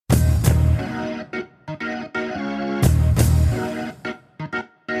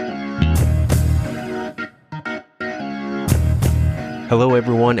Hello,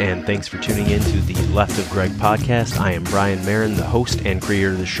 everyone, and thanks for tuning in to the Left of Greg podcast. I am Brian Marin, the host and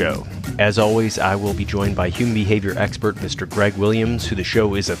creator of the show. As always, I will be joined by human behavior expert Mr. Greg Williams, who the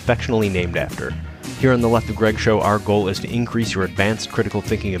show is affectionately named after. Here on the Left of Greg show, our goal is to increase your advanced critical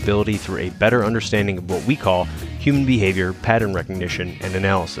thinking ability through a better understanding of what we call human behavior, pattern recognition, and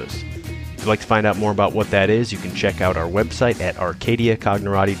analysis. If you'd like to find out more about what that is, you can check out our website at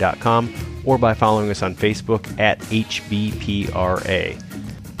arcadiacognerati.com or by following us on Facebook at HBPRA.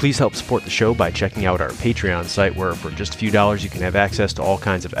 Please help support the show by checking out our Patreon site, where for just a few dollars you can have access to all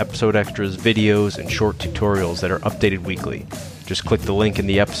kinds of episode extras, videos, and short tutorials that are updated weekly. Just click the link in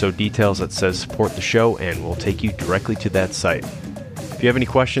the episode details that says support the show and we'll take you directly to that site. If you have any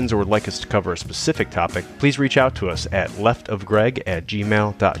questions or would like us to cover a specific topic, please reach out to us at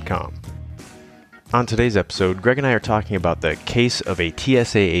leftofgreg@gmail.com. On today's episode, Greg and I are talking about the case of a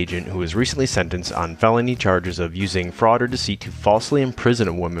TSA agent who was recently sentenced on felony charges of using fraud or deceit to falsely imprison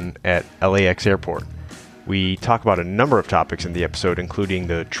a woman at LAX airport. We talk about a number of topics in the episode, including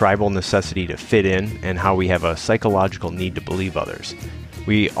the tribal necessity to fit in and how we have a psychological need to believe others.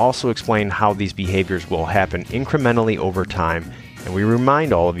 We also explain how these behaviors will happen incrementally over time, and we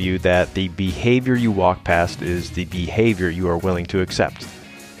remind all of you that the behavior you walk past is the behavior you are willing to accept.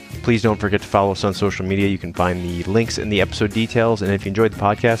 Please don't forget to follow us on social media. You can find the links in the episode details, and if you enjoyed the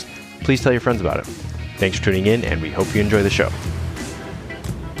podcast, please tell your friends about it. Thanks for tuning in, and we hope you enjoy the show.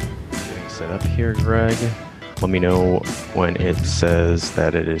 Getting set up here, Greg. Let me know when it says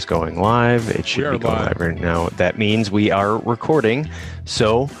that it is going live. It should be going live right now. That means we are recording.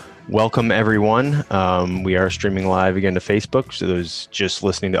 So welcome, everyone. We are streaming live again to Facebook. So those just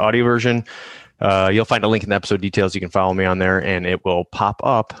listening to the audio version, you'll find a link in the episode details. You can follow me on there, and it will pop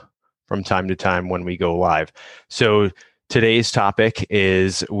up from time to time when we go live. So today's topic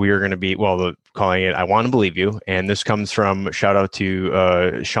is we're going to be, calling it I Want to Believe You. And this comes from, shout out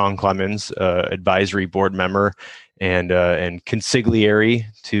to Sean Clemens, advisory board member and consigliere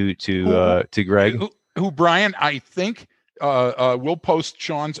to Greg. Who Brian, I think we'll post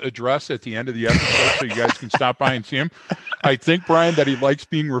Sean's address at the end of the episode so you guys can stop by and see him. I think, Brian, that he likes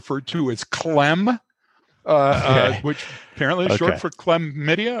being referred to as Clem. Which apparently is short for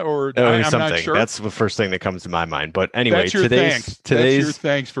chlamydia, or I'm something. Not sure. That's the first thing that comes to my mind. But anyway, that's your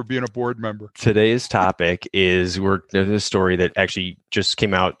thanks for being a board member. Today's topic is there's a story that actually just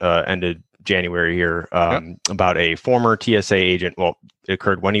came out end of January here about a former TSA agent. Well, it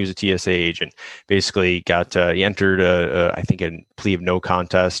occurred when he was a TSA agent. Basically, he entered I think a plea of no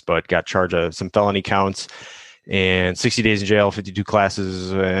contest, but got charged of some felony counts. And 60 days in jail, 52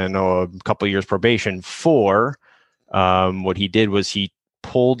 classes, and a couple of years probation for what he did was he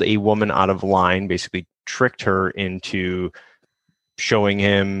pulled a woman out of line, basically tricked her into showing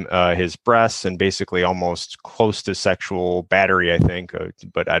him his breasts, and basically almost close to sexual battery, I think.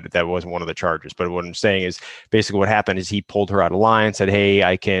 But that wasn't one of the charges. But what I'm saying is basically what happened is he pulled her out of line, said, hey,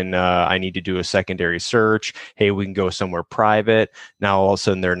 I need to do a secondary search. Hey, we can go somewhere private. Now, all of a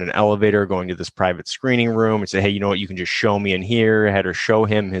sudden, they're in an elevator going to this private screening room and say, hey, you know what? You can just show me in here. I had her show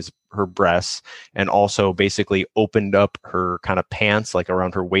him her breasts, and also basically opened up her kind of pants, like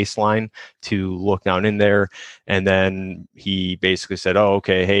around her waistline, to look down in there. And then he basically said, oh,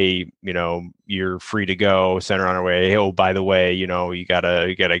 okay, hey, you're free to go, sent her on her way. Oh, by the way, you got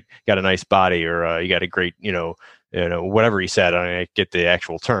a nice body, or you got a great, whatever he said. I get the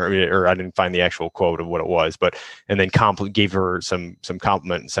actual term, or I didn't find the actual quote of what it was, and then gave her some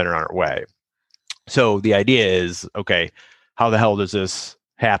compliment and sent her on her way. So the idea is, okay, how the hell does this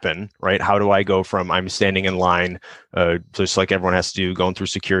happen, right? How do I go from I'm standing in line, just like everyone has to do, going through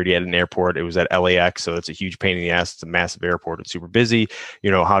security at an airport? It was at LAX, so it's a huge pain in the ass. It's a massive airport. It's super busy.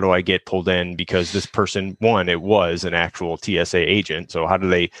 How do I get pulled in? Because this person, it was an actual TSA agent. So how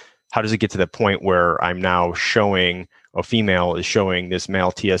does it get to the point where I'm now showing, a female is showing this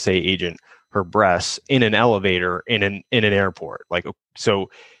male TSA agent her breasts in an elevator in an airport? So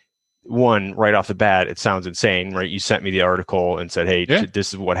one, right off the bat, it sounds insane, right? You sent me the article and said, hey,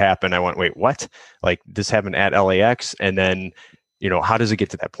 this is what happened. I went, wait, what? This happened at LAX? And then, how does it get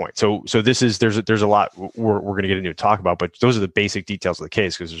to that point? So this is, there's a lot we're going to get into and talk about, but those are the basic details of the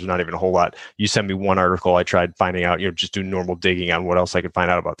case, because there's not even a whole lot. You sent me one article. I tried finding out, just doing normal digging on what else I could find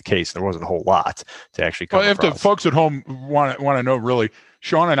out about the case. There wasn't a whole lot to actually come across. If the folks at home want to know, really,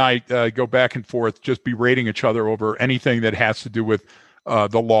 Sean and I go back and forth, just berating each other over anything that has to do with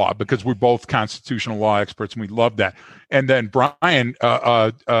the law, because we're both constitutional law experts, and we love that. And then Brian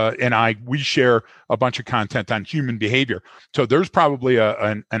and I, we share a bunch of content on human behavior. So there's probably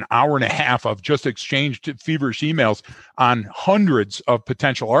an hour and a half of just exchanged feverish emails on hundreds of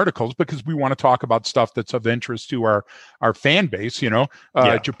potential articles, because we want to talk about stuff that's of interest to our fan base.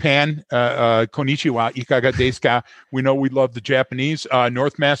 Japan, konnichiwa, ikaga desu ka? We know we love the Japanese.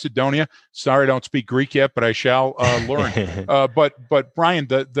 North Macedonia, sorry, I don't speak Greek yet, but I shall learn. But Brian,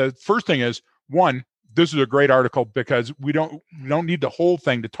 the first thing is, one, this is a great article because we don't need the whole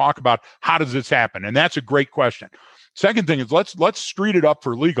thing to talk about how does this happen, and that's a great question. Second thing is, let's street it up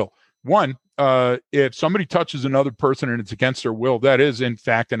for legal. One, if somebody touches another person and it's against their will, that is in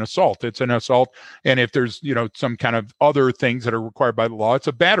fact an assault. It's an assault, and if there's some kind of other things that are required by the law, it's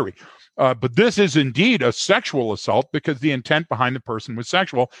a battery. But this is indeed a sexual assault because the intent behind the person was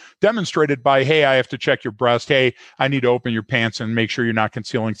sexual, demonstrated by, hey, I have to check your breast. Hey, I need to open your pants and make sure you're not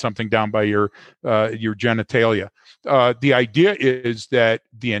concealing something down by your genitalia. The idea is that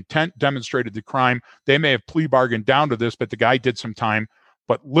the intent demonstrated the crime. They may have plea bargained down to this, but the guy did some time.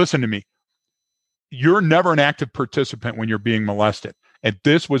 But listen to me. You're never an active participant when you're being molested. And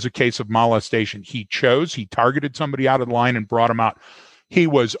this was a case of molestation. He targeted somebody out of the line and brought him out. He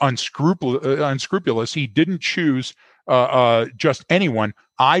was unscrupulous. He didn't choose just anyone.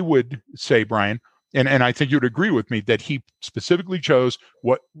 I would say, Brian, and I think you'd agree with me, that he specifically chose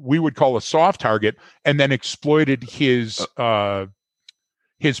what we would call a soft target and then exploited his power,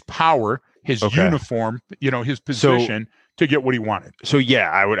 his uniform, his position to get what he wanted. So yeah,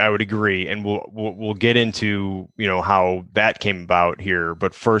 I would agree, and we'll get into how that came about here.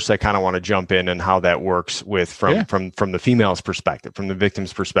 But first, I kind of want to jump in and how that works from the female's perspective, from the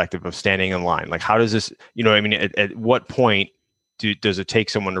victim's perspective of standing in line. Like, how does this? At what point does it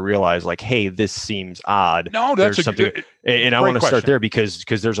take someone to realize, like, hey, this seems odd? No, that's something. And I want to start there because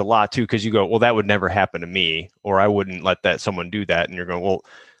there's a lot too. Because you go, well, that would never happen to me, or I wouldn't let someone do that. And you're going, well,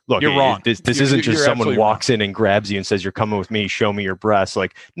 look, you're wrong. This isn't just someone walks in and grabs you and says, you're coming with me, show me your breasts.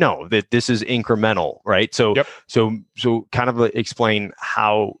 Like, no, this is incremental, right? So kind of explain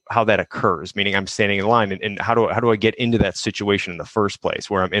how that occurs, meaning I'm standing in line, and how do I get into that situation in the first place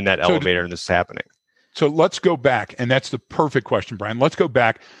where I'm in that elevator and this is happening? So let's go back, and that's the perfect question, Brian. Let's go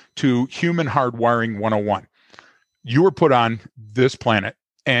back to Human Hardwiring 101. You were put on this planet,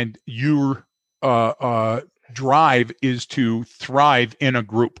 and your drive is to thrive in a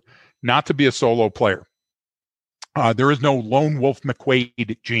group, not to be a solo player. There is no lone wolf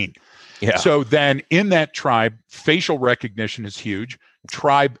McQuaid gene. Yeah. So then in that tribe, facial recognition is huge.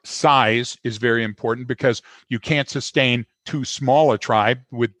 Tribe size is very important because you can't sustain too small a tribe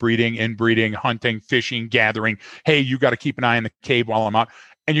with breeding, inbreeding, hunting, fishing, gathering. Hey, you got to keep an eye on the cave while I'm out.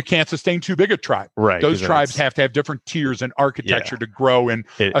 And you can't sustain too big a tribe. Right. Those tribes have to have different tiers and architecture to grow and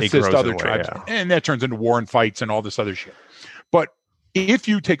assist other tribes. And that turns into war and fights and all this other shit. But if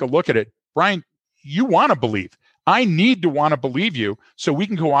you take a look at it, Brian, you want to believe. I need to want to believe you so we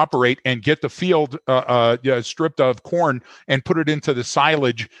can cooperate and get the field stripped of corn and put it into the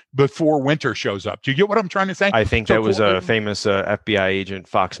silage before winter shows up. Do you get what I'm trying to say? I think that was a famous FBI agent,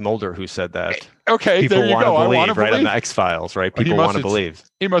 Fox Mulder, who said that. Okay, people there you want go. to believe, I want to right? believe. On the X-Files, right? People want to believe.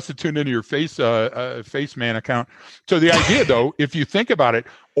 He must have tuned into your Face Man account. So the idea, though, if you think about it,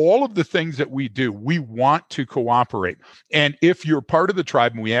 all of the things that we do, we want to cooperate. And if you're part of the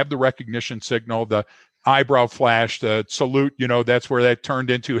tribe and we have the recognition signal, the eyebrow flash, the salute, that's where that turned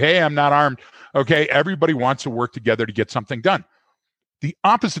into, hey, I'm not armed. Okay, everybody wants to work together to get something done. The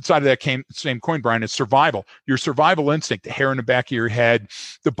opposite side of that same coin, Brian, is survival. Your survival instinct, the hair in the back of your head,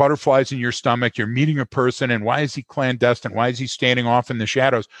 the butterflies in your stomach, you're meeting a person, and why is he clandestine? Why is he standing off in the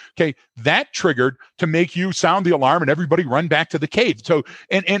shadows? Okay, that triggered to make you sound the alarm and everybody run back to the cave. So,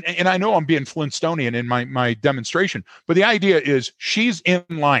 and I know I'm being Flintstonian in my demonstration, but the idea is she's in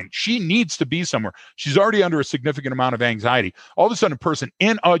line. She needs to be somewhere. She's already under a significant amount of anxiety. All of a sudden, a person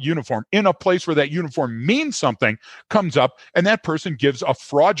in a uniform, in a place where that uniform means something, comes up, and that person gives a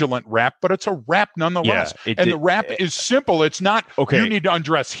fraudulent rap, but it's a rap nonetheless. The rap is simple. It's not, you need to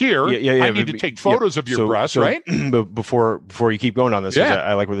undress here. I need to take photos of your breasts, right? But before you keep going on this,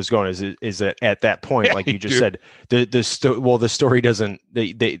 I like where this is going, is that at that point, like you just said, the story doesn't,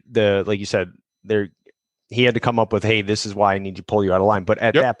 like you said, he had to come up with, hey, this is why I need to pull you out of line. But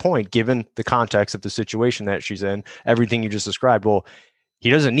at that point, given the context of the situation that she's in, everything you just described, well, he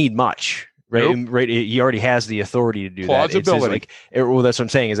doesn't need much. Right, Nope. right. He already has the authority to do that. It's just Plausibility. well, that's what I'm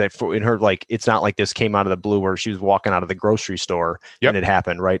saying is that in her, like, it's not like this came out of the blue where she was walking out of the grocery store Yep. and it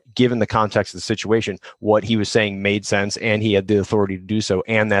happened, right? Given the context of the situation, what he was saying made sense, and he had the authority to do so,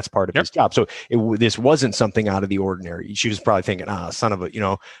 and that's part of Yep. his job. So this wasn't something out of the ordinary. She was probably thinking, son of a,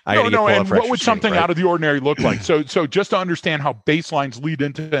 I got to get pulled up and for what extra would training, something right? out of the ordinary look like? So just to understand how baselines lead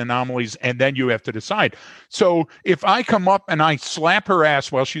into anomalies, and then you have to decide. So if I come up and I slap her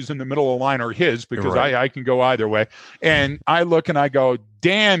ass while she's in the middle of the line, or his, because Right. I can go either way, and I look and I go,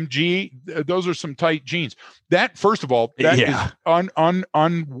 damn, G, those are some tight jeans. That, first of all, that Yeah. is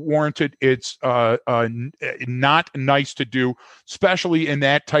unwarranted. It's not nice to do, especially in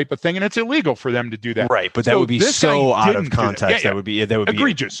that type of thing, and it's illegal for them to do that. Right, but that So would be this so guy out of didn't do that. context. Yeah, That would be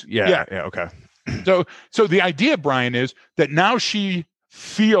egregious. Yeah, okay. So the idea, Brian, is that now she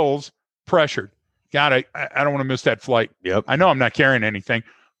feels pressured. God, I don't want to miss that flight. Yep. I know I'm not carrying anything.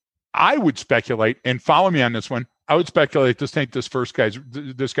 I would speculate, and follow me on this one, I would speculate this ain't this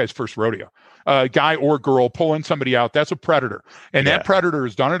guy's first rodeo. Guy or girl pulling somebody out, that's a predator. And that predator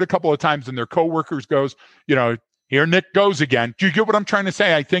has done it a couple of times, and their coworkers goes, here Nick goes again. Do you get what I'm trying to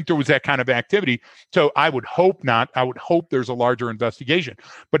say? I think there was that kind of activity. So I would hope not. I would hope there's a larger investigation.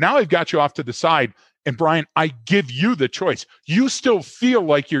 But now I've got you off to the side. And Brian, I give you the choice. You still feel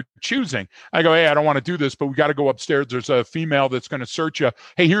like you're choosing. I go, hey, I don't want to do this, but we got to go upstairs. There's a female that's going to search you.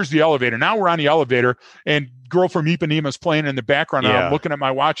 Hey, here's the elevator. Now we're on the elevator, and girl from Ipanema's playing in the background. And I'm looking at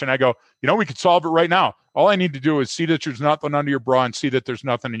my watch, and I go, we could solve it right now. All I need to do is see that there's nothing under your bra and see that there's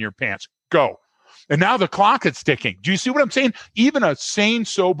nothing in your pants. Go. And now the clock is ticking. Do you see what I'm saying? Even a sane,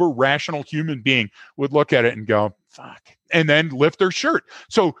 sober, rational human being would look at it and go, fuck, and then lift their shirt.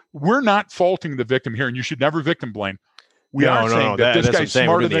 So we're not faulting the victim here, and you should never victim blame. We are saying that this guy's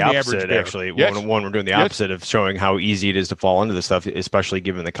smarter than the average bear. Actually, yes. One, we're doing the opposite of showing how easy it is to fall into this stuff, especially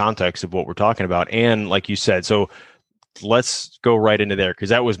given the context of what we're talking about. And like you said, so let's go right into there, because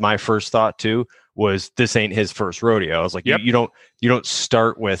that was my first thought too. Was this ain't his first rodeo? I was like, you don't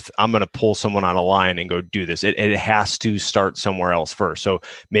start with, I'm going to pull someone on a line and go do this. It has to start somewhere else first. So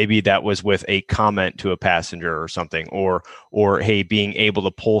maybe that was with a comment to a passenger or something, or hey, being able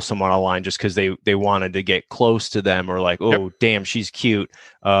to pull someone on a line just because they wanted to get close to them, or like, damn, she's cute.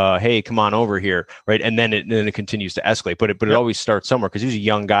 Hey, come on over here, right? And then it continues to escalate. But it always starts somewhere, because he was a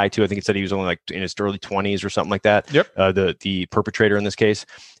young guy too. I think it said he was only like in his early 20s or something like that. The perpetrator in this case.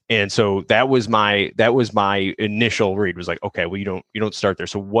 And so that was my initial read, was like, okay, well, you don't start there.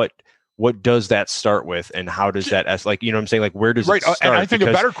 So what does that start with, and how does that what I'm saying? Like, where does it start? And I think a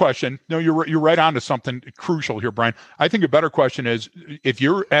better question. No, you're right on to something crucial here, Brian. I think a better question is, if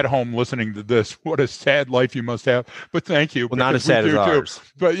you're at home listening to this, what a sad life you must have. But thank you. Well, not as sad as ours.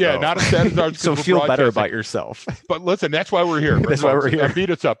 But yeah, not as sad as ours. So feel better about yourself. But listen, that's why we're here. That's why we're here.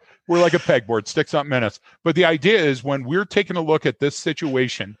 Beat us up. We're like a pegboard. Stick something in us. But the idea is, when we're taking a look at this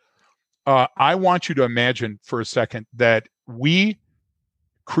situation, I want you to imagine for a second that we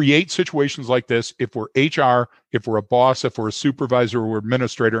create situations like this if we're HR, if we're a boss, if we're a supervisor or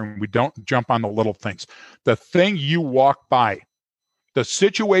administrator, and we don't jump on the little things. The thing you walk by, the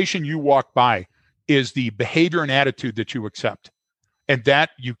situation you walk by, is the behavior and attitude that you accept. And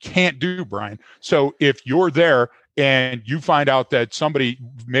that you can't do, Brian. So if you're there and you find out that somebody,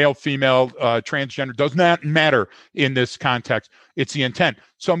 male, female, transgender, does not matter in this context, it's the intent.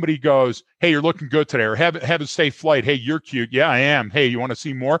 Somebody goes, hey, you're looking good today, or have a safe flight. Hey, you're cute. Yeah, I am. Hey, you want to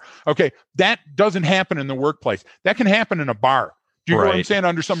see more? Okay, that doesn't happen in the workplace. That can happen in a bar. Do you know what I'm saying?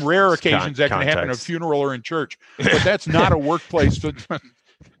 Under some rare occasions, that can happen in a funeral or in church. But that's not a workplace.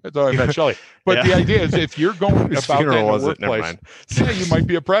 That's all I met Shelley. But the idea is, if you're going about that in the workplace, you might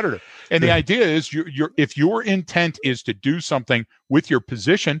be a predator. And the idea is, if your intent is to do something with your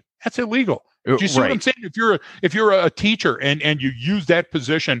position, that's illegal. Do you see what I'm saying? If you're a teacher and you use that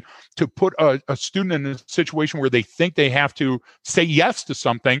position to put a student in a situation where they think they have to say yes to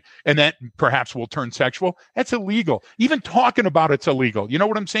something, and that perhaps will turn sexual, that's illegal. Even talking about it's illegal. You know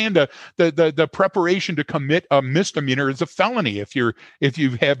what I'm saying? The preparation to commit a misdemeanor is a felony if you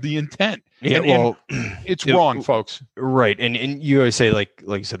have the intent. Yeah, and it's wrong, folks. Right. And you always say, like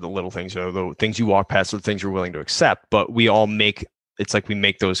you said, the little things, the things you walk past, the things you're willing to accept, but we all make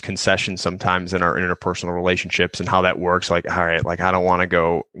those concessions sometimes in our interpersonal relationships, and how that works. Like, all right, like, I don't want to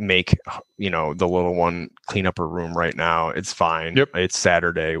go make, the little one clean up her room right now. It's fine. Yep. It's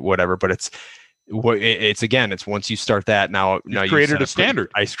Saturday, whatever. But it's once you start that, now you created a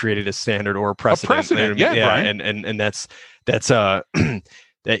standard. I created a standard or a precedent. Yeah, Brian. And that's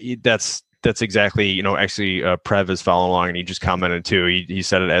that's exactly, actually Prev is following along, and he just commented too. He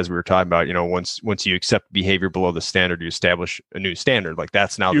said it as we were talking about, once you accept behavior below the standard, you establish a new standard. Like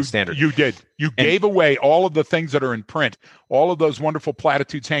that's now the standard. You did. You gave away all of the things that are in print, all of those wonderful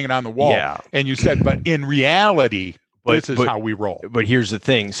platitudes hanging on the wall. Yeah. And you said, but in reality, this is how we roll. But here's the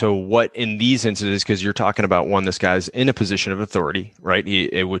thing. So what in these instances, because you're talking about one, this guy's in a position of authority, right?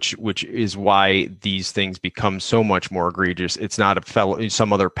 Which is why these things become so much more egregious. It's not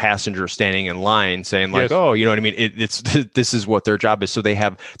some other passenger standing in line saying like, yes. Oh, you know what I mean? It's this is what their job is. So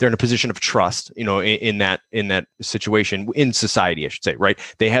they're in a position of trust, in that situation in society, I should say, right?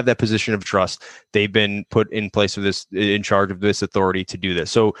 They have that position of trust. They've been put in place of this, in charge of this authority to do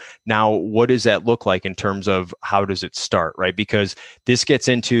this. So now what does that look like in terms of how does it start, right? Because this gets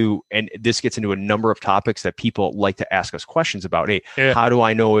into a number of topics that people like to ask us questions about. Hey, how do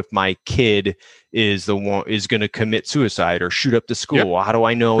I know if my kid is going to commit suicide or shoot up the school? Yep. How do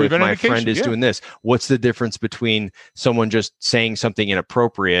I know if my friend is doing this? What's the difference between someone just saying something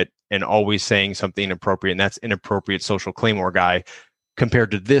inappropriate and always saying something inappropriate, and that's inappropriate social claymore guy,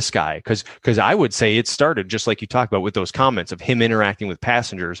 compared to this guy? Because I would say it started just like you talked about with those comments of him interacting with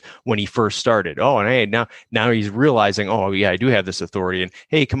passengers when he first started. Oh, and hey, now he's realizing, oh yeah, I do have this authority, and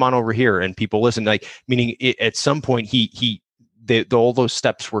hey, come on over here, and people listen. Like, meaning at some point all those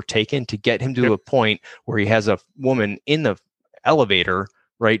steps were taken to get him to a point where he has a woman in the elevator,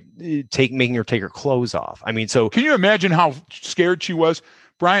 right, making her take her clothes off. I mean, so can you imagine how scared she was?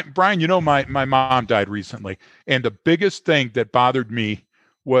 Brian, my mom died recently, and the biggest thing that bothered me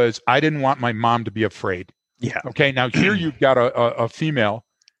was I didn't want my mom to be afraid. Yeah. Okay. Now here you've got a female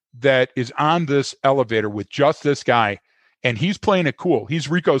that is on this elevator with just this guy, and he's playing it cool. He's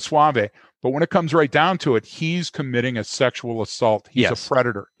Rico Suave. But when it comes right down to it, he's committing a sexual assault. He's a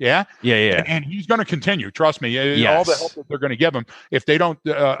predator. Yeah? Yeah. And he's going to continue. Trust me. Yes. All the help that they're going to give him, if they don't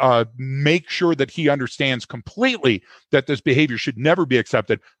make sure that he understands completely that this behavior should never be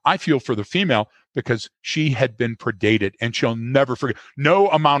accepted, I feel for the female, because she had been predated, and she'll never forget. No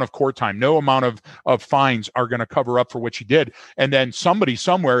amount of court time, no amount of fines are going to cover up for what she did. And then somebody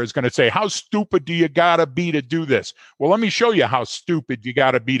somewhere is going to say, how stupid do you got to be to do this? Well, let me show you how stupid you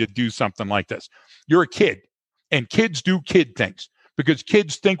got to be to do something like this. You're a kid, and kids do kid things because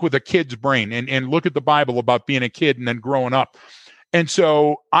kids think with a kid's brain, and look at the Bible about being a kid and then growing up. And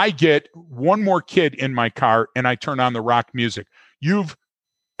so I get one more kid in my car and I turn on the rock music. You've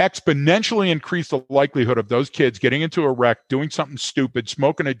exponentially increase the likelihood of those kids getting into a wreck, doing something stupid,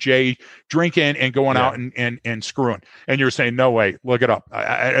 smoking a J, drinking, and going out and screwing. And you're saying, no way, look it up.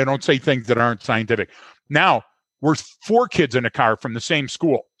 I don't say things that aren't scientific. Now, we're 4 kids in a car from the same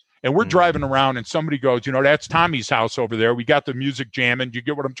school, and we're driving around, and somebody goes, that's Tommy's house over there. We got the music jamming. You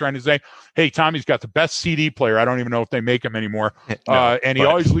get what I'm trying to say? Hey, Tommy's got the best CD player. I don't even know if they make them anymore. And he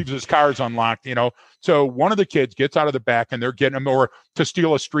always leaves his cars unlocked, So one of the kids gets out of the back, and they're getting him, or to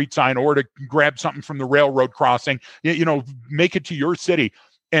steal a street sign, or to grab something from the railroad crossing, make it to your city.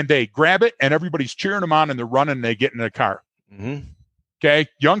 And they grab it, and everybody's cheering them on, and they're running, and they get in the car. Mm-hmm. Okay.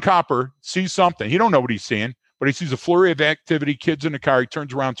 Young copper sees something. He don't know what he's seeing, but he sees a flurry of activity, kids in the car. He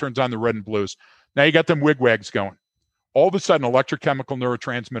turns around, turns on the red and blues. Now you got them wigwags going. All of a sudden, electrochemical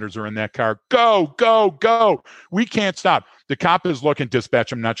neurotransmitters are in that car. Go, go, go. We can't stop. The cop is looking,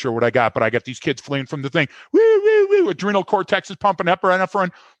 dispatch, I'm not sure what I got, but I got these kids fleeing from the thing. Woo, woo, woo. Adrenal cortex is pumping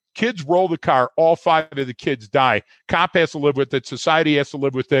epinephrine. Kids roll the car. All 5 of the kids die. Cop has to live with it. Society has to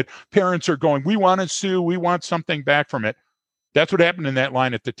live with it. Parents are going, we want to sue. We want something back from it. That's what happened in that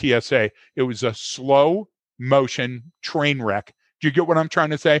line at the TSA. It was a slow motion train wreck. Do you get what I'm trying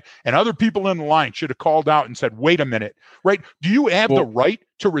to say? And other people in the line should have called out and said, wait a minute, right? Do you have the right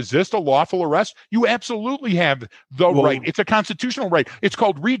to resist a lawful arrest? You absolutely have the right. It's a constitutional right. It's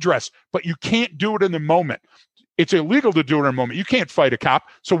called redress, but you can't do it in the moment. It's illegal to do it in a moment. You can't fight a cop.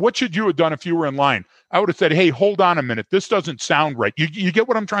 So what should you have done if you were in line? I would have said, hey, hold on a minute. This doesn't sound right. You get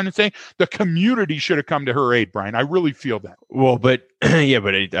what I'm trying to say? The community should have come to her aid, Brian. I really feel that. Well, but I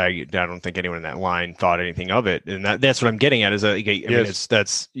don't think anyone in that line thought anything of it. And that's what I'm getting at is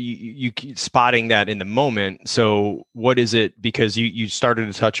that's you spotting that in the moment. So what is it? Because you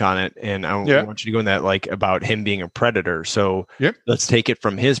started to touch on it, and I want you to go in that, like, about him being a predator. So let's take it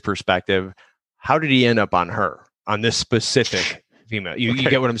from his perspective. How did he end up on her, on this specific female? You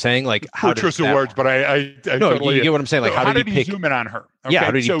get what I'm saying? Like, how choice of words, but I totally, you get what I'm saying? Like, how did he zoom in on her? Okay, how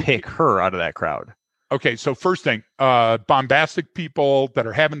did he pick her out of that crowd? Okay, so first thing, bombastic people that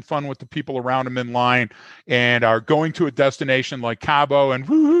are having fun with the people around them in line and are going to a destination like Cabo, and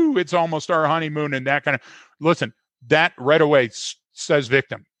woohoo, it's almost our honeymoon, and that kind of. Listen, that right away says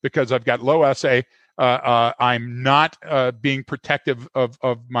victim, because I've got low SA. I'm not being protective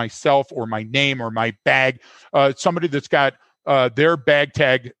of myself or my name or my bag. Somebody that's got their bag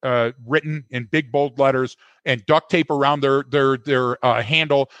tag written in big bold letters and duct tape around their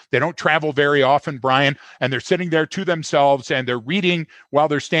handle. They don't travel very often, Brian, and they're sitting there to themselves and they're reading while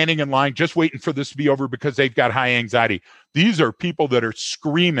they're standing in line, just waiting for this to be over because they've got high anxiety. These are people that are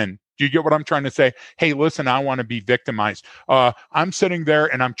screaming. Do you get what I'm trying to say? Hey, listen, I want to be victimized. I'm sitting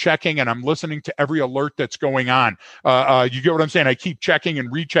there and I'm checking and I'm listening to every alert that's going on. You get what I'm saying? I keep checking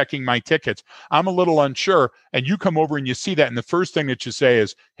and rechecking my tickets. I'm a little unsure. And you come over and you see that. And the first thing that you say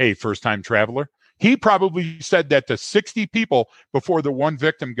is, hey, first time traveler. He probably said that to 60 people before the one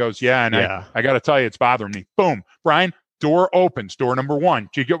victim goes, I got to tell you, it's bothering me. Boom, Brian, door opens, door number one.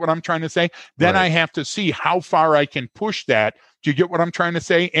 Do you get what I'm trying to say? Then I have to see how far I can push that. Do you get what I'm trying to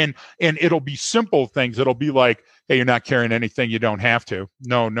say? And it'll be simple things. It'll be like, hey, you're not carrying anything you don't have to.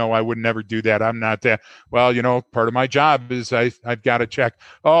 No, I would never do that. I'm not that. Well, part of my job is I've got to check.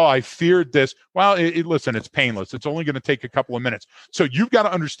 Oh, I feared this. Well, listen, it's painless. It's only going to take a couple of minutes. So you've got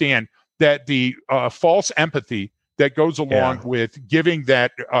to understand that the false empathy that goes along with giving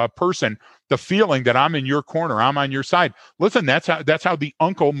that person the feeling that I'm in your corner, I'm on your side. Listen, that's how the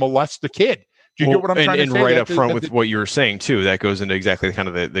uncle molests the kid. Do you get what I'm trying to say? And right up front with what you were saying too, that goes into exactly kind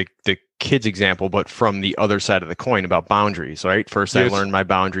of the kid's example, but from the other side of the coin about boundaries, right? First, I learn my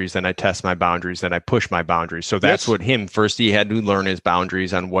boundaries, then I test my boundaries, then I push my boundaries. So that's what first he had to learn his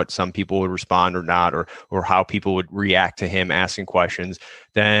boundaries on what some people would respond or not, or how people would react to him asking questions.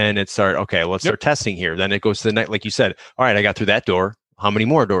 Then it started, okay, let's start testing here. Then it goes to the night, like you said, all right, I got through that door. How many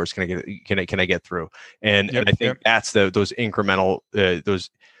more doors can I get through? And I think that's those incremental,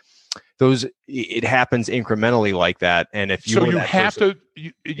 it happens incrementally like that. And if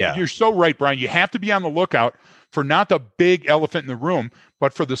you're so right, Brian, you have to be on the lookout for not the big elephant in the room,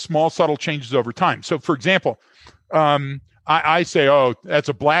 but for the small, subtle changes over time. So for example, I say, oh, that's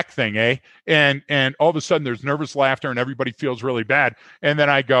a black thing, eh? And all of a sudden there's nervous laughter and everybody feels really bad. And then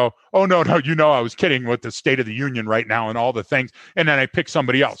I go, oh, no, I was kidding with the State of the Union right now and all the things. And then I pick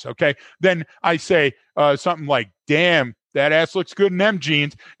somebody else. Okay. Then I say something like, damn, that ass looks good in them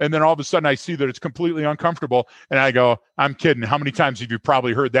jeans. And then all of a sudden I see that it's completely uncomfortable. And I go, I'm kidding. How many times have you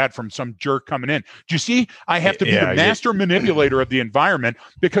probably heard that from some jerk coming in? Do you see? I have to be the master manipulator of the environment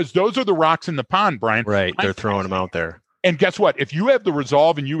because those are the rocks in the pond, Brian. Right. They're throwing them out there. And guess what? If you have the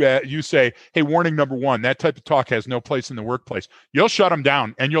resolve and you say, hey, warning number one, that type of talk has no place in the workplace, you'll shut them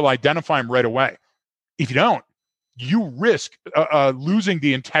down and you'll identify them right away. If you don't, you risk losing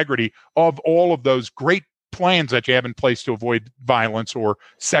the integrity of all of those great plans that you have in place to avoid violence or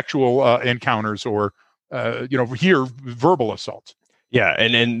sexual encounters or, verbal assaults. Yeah.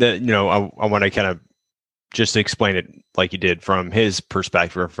 And I want to kind of just explain it like you did from his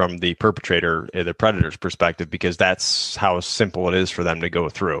perspective, from the perpetrator, the predator's perspective, because that's how simple it is for them to go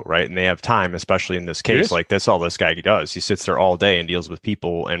through, right? And they have time, especially in this case, like that's all this guy does. He sits there all day and deals with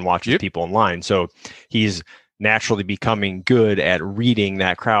people and watches people in line. So he's naturally becoming good at reading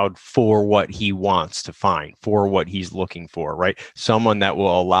that crowd for what he wants to find, for what he's looking for, right? Someone that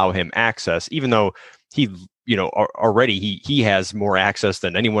will allow him access, even though he already he has more access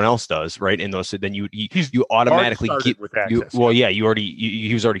than anyone else does, right? In those, then you automatically get with access.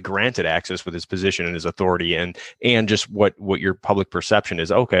 He was already granted access with his position and his authority, and just what your public perception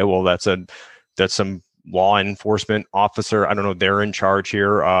is. Okay, well that's some law enforcement officer. I don't know. They're in charge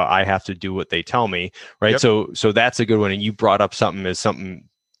here. I have to do what they tell me, right? So that's a good one. And you brought up something as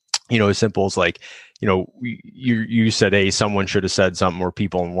simple as like, you said, hey, someone should have said something, or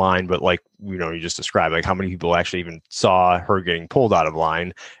people in line, but like, you just described like how many people actually even saw her getting pulled out of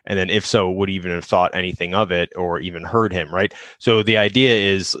line. And then if so, would even have thought anything of it or even heard him. Right. So the idea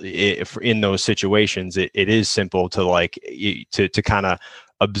is if in those situations, it is simple to like, to kind of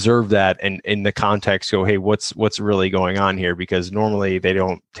observe that and in the context go, hey, what's really going on here? Because normally they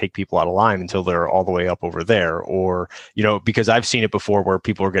don't take people out of line until they're all the way up over there, or, because I've seen it before where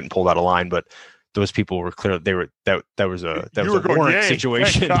people are getting pulled out of line, but those people were clear. That was a warrant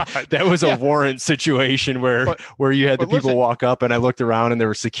situation. That was a warrant situation where you had the people walk up, and I looked around and there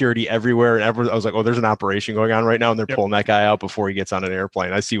was security everywhere. And I was like, oh, there's an operation going on right now, and they're pulling that guy out before he gets on an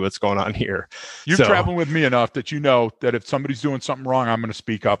airplane. I see what's going on here. You've traveled with me enough that you know that if somebody's doing something wrong, I'm going to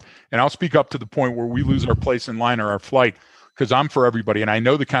speak up, and I'll speak up to the point where we lose our place in line or our flight, because I'm for everybody, and I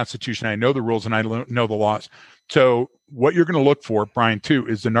know the Constitution, I know the rules, and I know the laws. So what you're going to look for, Brian, too,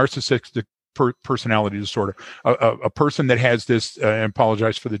 is the narcissistic personality disorder. A person that has this, I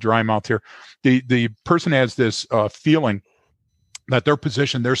apologize for the dry mouth here. The person has this feeling that their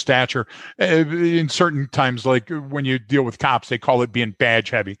position, their stature, in certain times, like when you deal with cops, they call it being badge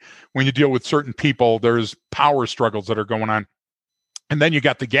heavy. When you deal with certain people, there's power struggles that are going on. And then you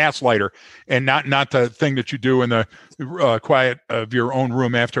got the gaslighter, and not the thing that you do in the quiet of your own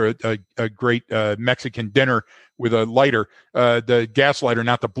room after a great Mexican dinner with a lighter, the gaslighter,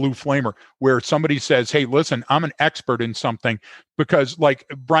 not the blue flamer, where somebody says, hey, listen, I'm an expert in something. Because like,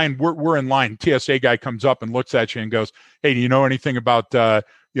 Brian, we're in line. TSA guy comes up and looks at you and goes, hey, do you know anything about,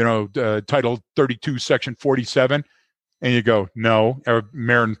 Title 32, Section 47? And you go, no.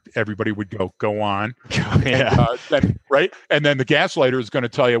 Marin, everybody would go on. Yeah. And, right? And then the gaslighter is going to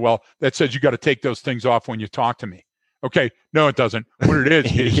tell you, well, that says you got to take those things off when you talk to me. Okay. No, it doesn't. What it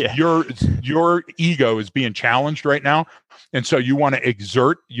is Yeah. your ego is being challenged right now. And so you want to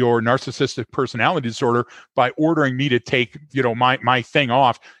exert your narcissistic personality disorder by ordering me to take, my thing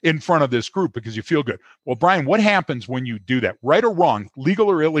off in front of this group because you feel good. Well, Brian, what happens when you do that? Right or wrong, legal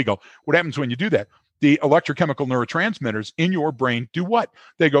or illegal? What happens when you do that? The electrochemical neurotransmitters in your brain do what?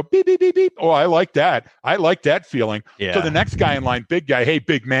 They go beep, beep, beep, beep. Oh, I like that. I like that feeling. Yeah. So the next guy in line, big guy, hey,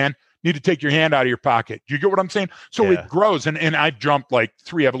 big man, need to take your hand out of your pocket. Do you get what I'm saying? So It grows. And I've jumped like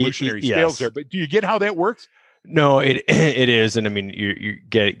 3 evolutionary scales there. But do you get how that works? No, it is. And I mean, you're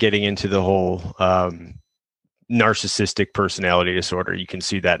getting into the whole narcissistic personality disorder. You can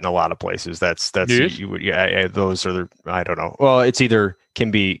see that in a lot of places. Those are I don't know. Well, it's either can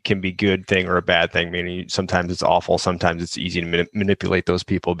be good thing or a bad thing. Meaning sometimes it's awful. Sometimes it's easy to manipulate those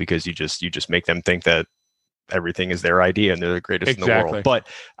people because you just make them think that everything is their idea and they're the greatest in the world. But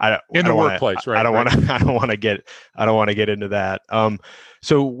I don't want to get into that.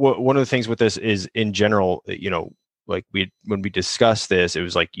 So one of the things with this is in general, like when we discussed this, it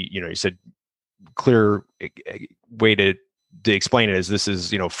was like, you said clear way to explain it is this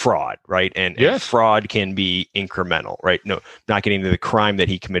is, fraud, right? And fraud can be incremental, right? No, not getting into the crime that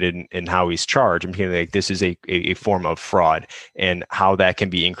he committed and how he's charged. I'm saying like this is a form of fraud and how that can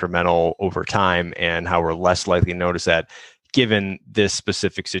be incremental over time and how we're less likely to notice that given this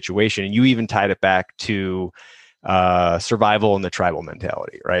specific situation. And you even tied it back to survival and the tribal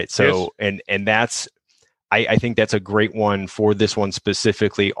mentality, right? So, and that's, I think that's a great one for this one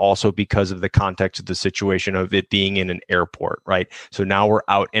specifically, also because of the context of the situation of it being in an airport, right? So now we're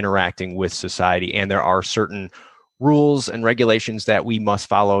out interacting with society, and there are certain rules and regulations that we must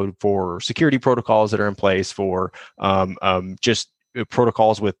follow for security protocols that are in place for just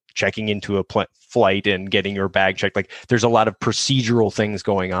protocols with checking into a flight and getting your bag checked. Like there's a lot of procedural things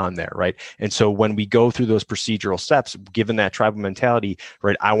going on there, right? And so when we go through those procedural steps, given that tribal mentality,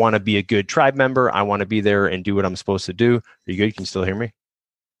 right, I want to be a good tribe member. I want to be there and do what I'm supposed to do. Are you good? Can you still hear me?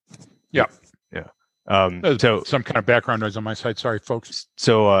 Yeah. Yeah. So some kind of background noise on my side. Sorry, folks.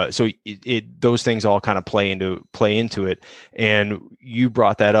 So those things all kind of play into it. And you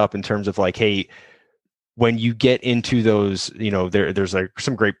brought that up in terms of like, hey, when you get into those, there's like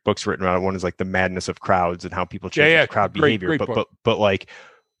some great books written about it. One is like The Madness of Crowds and how people change crowd behavior. But like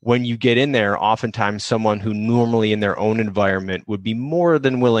when you get in there, oftentimes someone who normally in their own environment would be more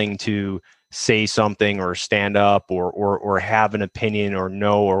than willing to say something or stand up or have an opinion or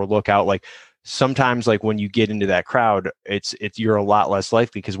know or look out, like sometimes like when you get into that crowd, it's you're a lot less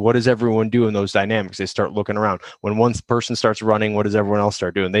likely because what does everyone do in those dynamics? They start looking around. When one person starts running, what does everyone else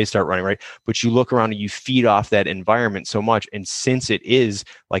start doing? They start running, right? But you look around and you feed off that environment so much. And since it is,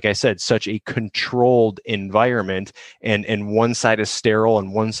 like I said, such a controlled environment and one side is sterile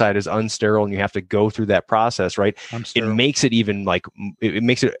and one side is unsterile and you have to go through that process, right? It makes it even like, it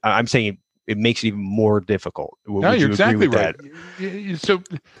makes it, I'm saying it makes it even more difficult. No, you're exactly right. So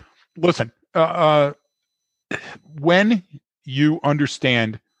listen, when you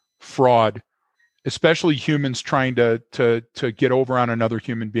understand fraud, especially humans trying to get over on another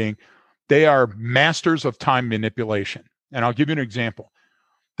human being, they are masters of time manipulation. And I'll give you an example.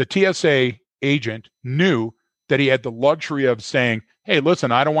 The TSA agent knew that he had the luxury of saying, hey,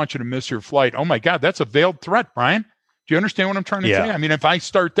 listen, I don't want you to miss your flight. Oh my God, that's a veiled threat, Brian. Do you understand what I'm trying to say? I mean, if I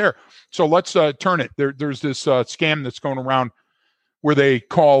start there, so let's turn it. There's this scam that's going around where they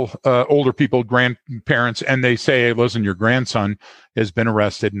call older people grandparents and they say, hey, listen, your grandson has been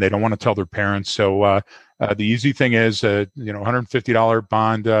arrested, and they don't want to tell their parents. So the easy thing is, $150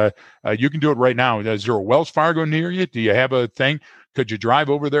 bond. You can do it right now. Is there a Wells Fargo near you? Do you have a thing? Could you drive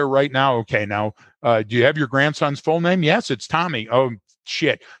over there right now? Okay, now, do you have your grandson's full name? Yes, it's Tommy. Oh,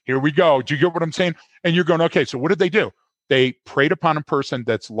 shit. Here we go. Do you get what I'm saying? And you're going, okay, so what did they do? They preyed upon a person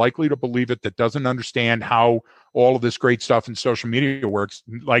that's likely to believe it, that doesn't understand how all of this great stuff in social media works,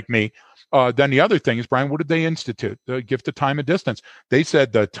 like me. Then the other thing is, Brian, what did they institute? The gift of time and distance. They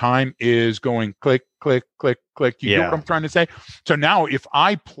said the time is going click, click, click, click. You get what I'm trying to say? So now if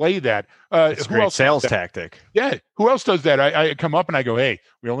I play that, it's a great sales tactic. Yeah. Who else does that? I come up and I go, hey,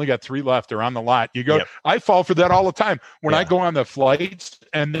 we only got 3 left. They're on the lot. You go, I fall for that all the time. When I go on the flights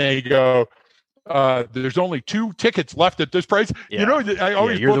and they go, there's only 2 tickets left at this price. You know, I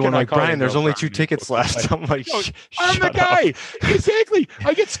always you're the one like, Brian, there's only 2 tickets left. I'm like, I'm the guy. Exactly.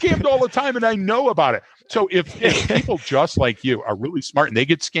 I get scammed all the time and I know about it. So if people just like you are really smart and they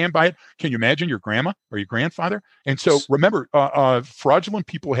get scammed by it, can you imagine your grandma or your grandfather? And so remember, fraudulent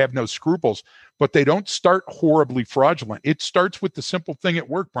people have no scruples, but they don't start horribly fraudulent. It starts with the simple thing at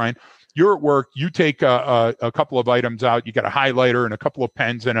work, Brian. You're at work, you take a couple of items out, you got a highlighter and a couple of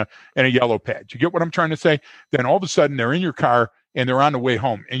pens and a yellow pad. You get what I'm trying to say? Then all of a sudden they're in your car and they're on the way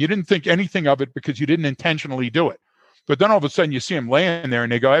home. And you didn't think anything of it because you didn't intentionally do it. But then all of a sudden you see them laying there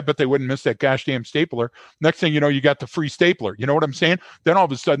and they go, I bet they wouldn't miss that gosh damn stapler. Next thing you know, you got the free stapler. You know what I'm saying? Then all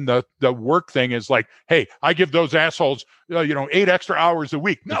of a sudden the work thing is like, hey, I give those assholes, 8 extra hours a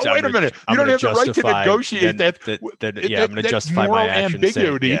week. No, wait a minute. You don't have the right to negotiate that. I'm going to justify my actions.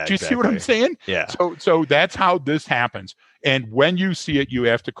 Ambiguity. Do you see what I'm saying? Yeah. So that's how this happens. And when you see it, you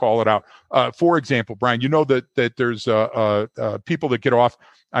have to call it out. For example, Brian, you know that there's people that get off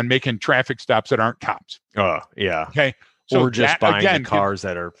on making traffic stops that aren't cops. Oh, yeah. Okay. So or just buying the cars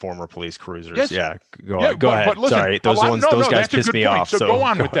that are former police cruisers. Yes. Yeah. Go ahead. But listen, sorry. Those guys piss me off. So go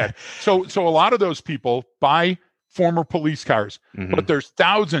on with that. So a lot of those people buy former police cars, but there's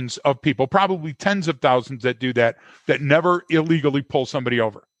thousands of people, probably tens of thousands that do that never illegally pull somebody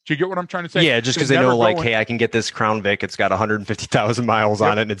over. Do you get what I'm trying to say? Yeah, just because they know, like, hey, I can get this Crown Vic. It's got 150,000 miles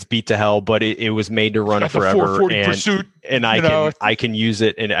on it, and it's beat to hell, but it was made to run forever. And I can use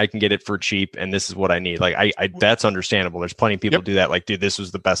it, and I can get it for cheap, and this is what I need. Like, I that's understandable. There's plenty of people do that. Like, dude, this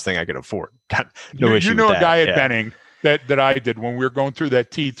was the best thing I could afford. No issue. You know, a guy at Benning that I did when we were going through that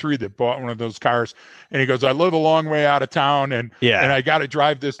T3 that bought one of those cars, and he goes, I live a long way out of town, and I got to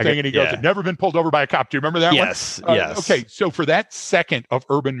drive this thing, and he goes, I've never been pulled over by a cop. Do you remember that one? Yes. Okay, so for that second of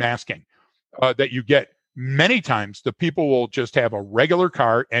urban masking that you get, many times the people will just have a regular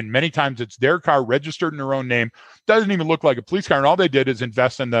car, and many times it's their car registered in their own name, doesn't even look like a police car, and all they did is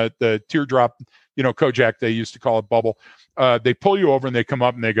invest in the teardrop, Kojak, they used to call it bubble. They pull you over and they come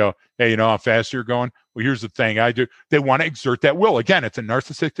up and they go, hey, you know how fast you're going? Well, here's the thing. They want to exert that will. Again, it's a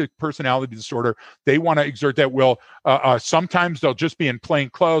narcissistic personality disorder. They want to exert that will. Sometimes they'll just be in plain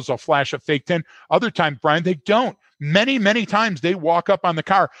clothes. They'll flash a fake tin. Other times, Brian, they don't. Many, many times they walk up on the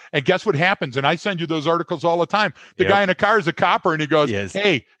car, and guess what happens? And I send you those articles all the time. The guy in the car is a copper, and he goes,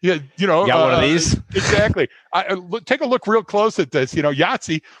 hey, got one of these? Exactly. Take a look real close at this,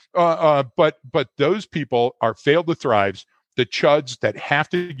 Yahtzee. But those people are failed to thrives, the chuds that have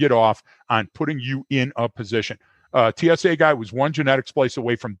to get off on putting you in a position. TSA guy was one genetics place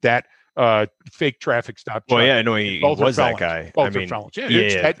away from that fake traffic stop. Well, yeah, I know he was that guy. Both are felons.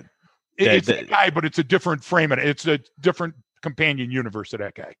 It's that guy, but it's a different frame, and it's a different companion universe of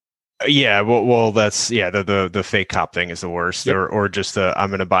that guy. Yeah, well, that's the fake cop thing is the worst, or just I'm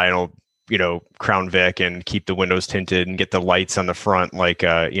going to buy an old Crown Vic and keep the windows tinted and get the lights on the front, like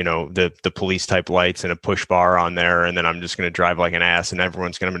the police type lights and a push bar on there, and then I'm just going to drive like an ass, and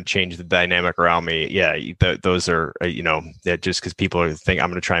everyone's going to change the dynamic around me. Yeah, those are just because people think I'm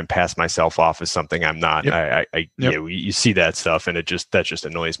going to try and pass myself off as something I'm not. You see that stuff, and that just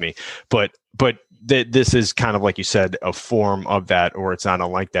annoys me. But this is kind of like you said, a form of that, or it's not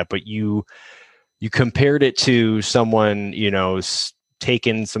unlike that. But you compared it to someone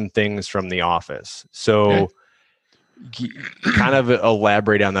taken some things from The Office. So kind of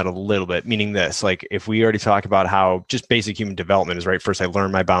elaborate on that a little bit, meaning this, like if we already talk about how just basic human development is, right? First, I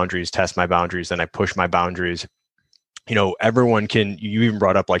learn my boundaries, test my boundaries, then I push my boundaries. Everyone you even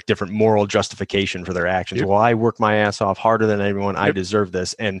brought up like different moral justification for their actions. Well, I work my ass off harder than anyone. I deserve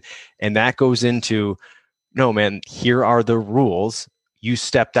this. And that goes into, no, man, here are the rules. You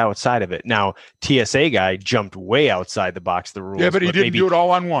stepped outside of it. Now, TSA guy jumped way outside the box of the rules. Yeah, but he didn't do it all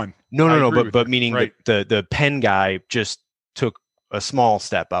on one. No. But meaning the pen guy just took a small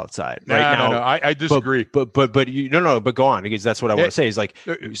step outside. No, I disagree. But go on, because that's what I want to say is like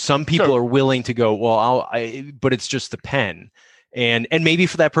some people are willing to go, well, but it's just the pen. And maybe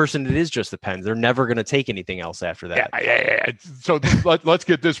for that person, it is just the pen. They're never going to take anything else after that. Yeah. So let's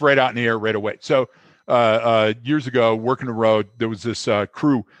get this right out in the air right away. So years ago, working the road, there was this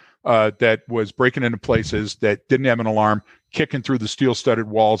crew that was breaking into places that didn't have an alarm, kicking through the steel-studded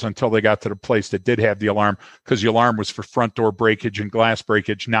walls until they got to the place that did have the alarm, because the alarm was for front door breakage and glass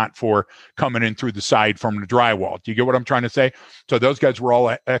breakage, not for coming in through the side from the drywall. Do you get what I'm trying to say? So those guys were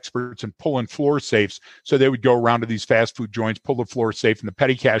all experts in pulling floor safes. So they would go around to these fast food joints, pull the floor safe, and the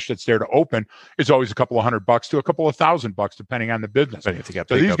petty cash that's there to open is always a couple of $100 to a couple of $1,000, depending on the business. So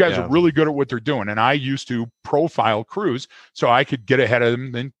these guys are really good at what they're doing. And I used to profile crews so I could get ahead of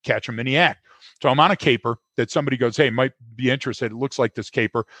them and catch them in the act. So I'm on a caper that somebody goes, hey, might be interested. It looks like this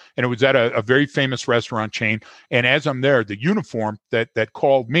caper. And it was at a very famous restaurant chain. And as I'm there, the uniform that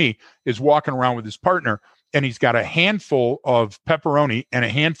called me is walking around with his partner, and he's got a handful of pepperoni and a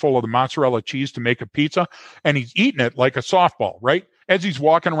handful of the mozzarella cheese to make a pizza. And he's eating it like a softball, right? As he's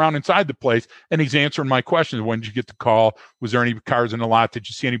walking around inside the place, and he's answering my questions. When did you get the call? Was there any cars in the lot? Did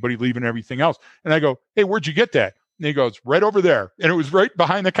you see anybody leaving, everything else? And I go, hey, where'd you get that? And he goes, right over there. And it was right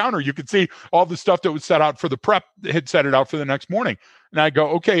behind the counter. You could see all the stuff that was set out for the prep, had set it out for the next morning. And I go,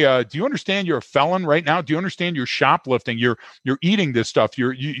 okay, do you understand you're a felon right now? Do you understand you're shoplifting? You're eating this stuff.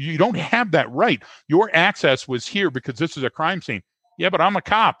 You don't have that right. Your access was here because this is a crime scene. Yeah, but I'm a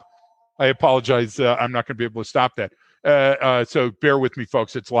cop. I apologize. I'm not going to be able to stop that. So bear with me,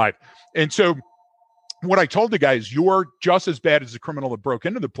 folks. It's live. And so what I told the guy is, you're just as bad as the criminal that broke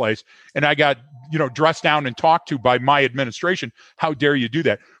into the place, and I got, dressed down and talked to by my administration. How dare you do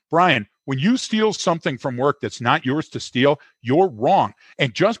that? Brian, when you steal something from work that's not yours to steal, you're wrong.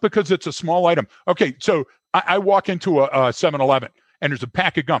 And just because it's a small item. Okay, so I walk into a 7-Eleven, and there's a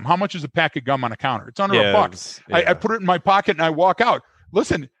pack of gum. How much is a pack of gum on a counter? It's under $1. I put it in my pocket and I walk out.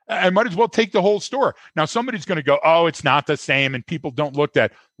 Listen, I might as well take the whole store. Now, somebody's going to go, oh, it's not the same, and people don't look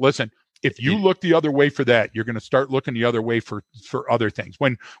that. Listen, if you look the other way for that, you're going to start looking the other way for other things.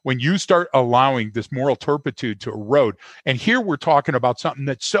 When you start allowing this moral turpitude to erode, and here we're talking about something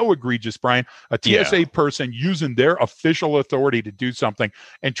that's so egregious, Brian, a TSA person using their official authority to do something.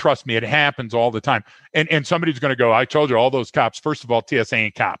 And trust me, it happens all the time. And somebody's going to go, I told you, all those cops. First of all, TSA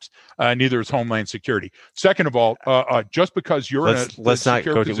ain't cops. Neither is Homeland Security. Second of all, just because you're let's not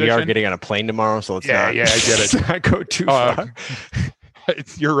go. We are getting on a plane tomorrow, so let's not. I get it. Let's not go too far.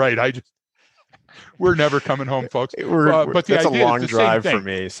 You're right. We're never coming home, folks. But that's a long drive for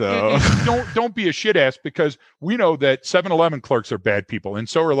me. So don't be a shit ass, because we know that 7-Eleven clerks are bad people, and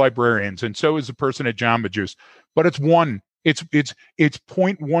so are librarians, and so is the person at Jamba Juice. But it's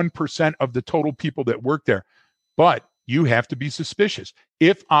 0.1% of the total people that work there. But you have to be suspicious.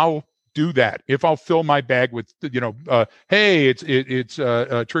 If I'll do that, if I'll fill my bag with, hey, it's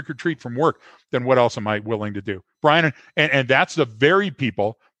a trick or treat from work, then what else am I willing to do, Brian? And that's the very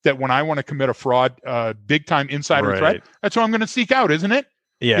people that when I want to commit a fraud, big time insider threat, that's what I'm going to seek out, isn't it?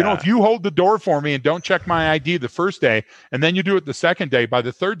 Yeah. If you hold the door for me and don't check my ID the first day, and then you do it the second day, by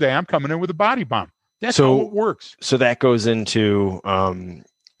the third day, I'm coming in with a body bomb. That's how it works. So that goes into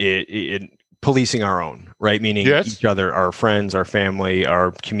policing our own, right? Meaning each other, our friends, our family, our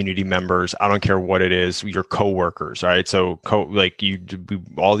community members. I don't care what it is, your coworkers, right? So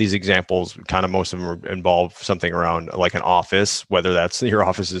all these examples, kind of most of them involve something around like an office, whether that's your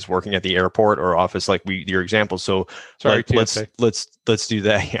office is working at the airport or office like your example. So sorry, let's do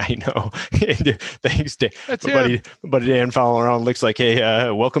that. Yeah, I know. Thanks, Dan. But Dan following around looks like, hey,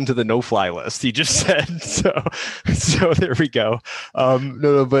 welcome to the no-fly list. He just said so. There we go.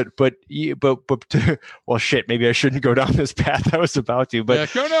 Well, shit. Maybe I shouldn't go down this path I was about to.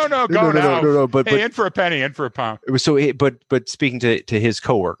 But go now. No. But in for a penny, in for a pound. So, but speaking to his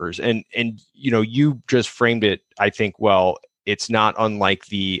coworkers, and you just framed it, I think, well. It's not unlike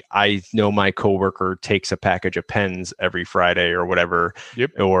I know my coworker takes a package of pens every Friday or whatever,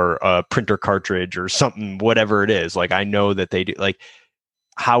 or a printer cartridge or something, whatever it is. Like, I know that they do. Like,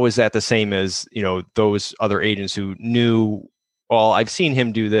 how is that the same as, those other agents who knew, well, I've seen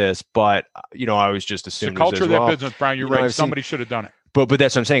him do this, but, I was just assuming. The culture of that business, Brian, you're right. Somebody should have done it. But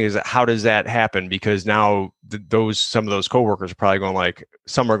that's what I'm saying is, how does that happen? Because now some of those coworkers are probably going like,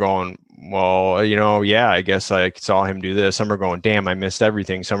 some are going, well, I guess I saw him do this. Some are going, damn, I missed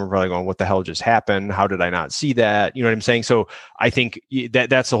everything. Some are probably going, what the hell just happened? How did I not see that? You know what I'm saying? So I think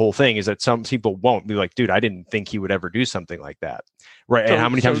that's the whole thing, is that some people won't be like, dude, I didn't think he would ever do something like that. Right. And how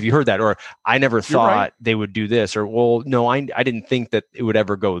many times have you heard that? Or I never thought they would do this, or, well, no, I didn't think that it would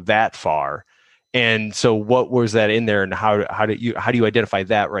ever go that far. And so what was that in there, and how do you identify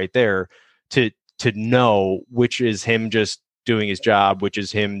that right there to know which is him just doing his job, which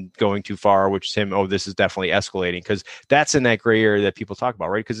is him going too far, which is him, oh, this is definitely escalating, because that's in that gray area that people talk about,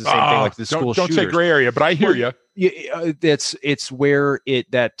 right? Because the same thing like the school shooters. Don't say gray area, but I hear you. It's where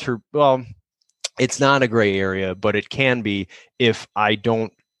it's not a gray area, but it can be if I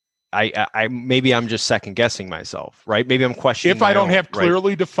don't I maybe I'm just second guessing myself, right? Maybe I'm questioning. If I don't have right?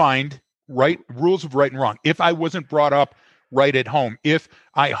 clearly defined rules of right and wrong, if I wasn't brought up right at home, if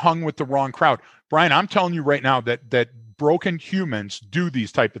I hung with the wrong crowd, Brian, I'm telling you right now that broken humans do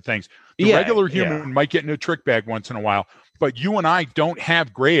these type of things. The regular human might get in a trick bag once in a while, but you and I don't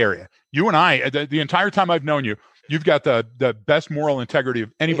have gray area. You and I, the entire time I've known you, you've got the best moral integrity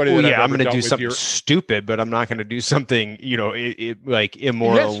of anybody. I'm going to do something stupid, but I'm not going to do something, like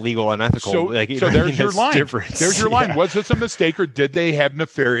immoral, legal, unethical. So there's your line. Difference. There's your line. Was this a mistake, or did they have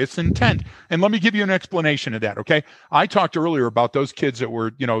nefarious intent? And let me give you an explanation of that. Okay, I talked earlier about those kids that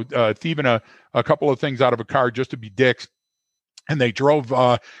were, thieving a couple of things out of a car just to be dicks. And they drove,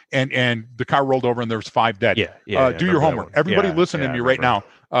 and the car rolled over, and there was 5 dead. Do your homework. Everybody listen to me right now.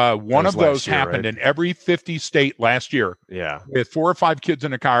 One of those happened in every 50 state last year. With 4 or 5 kids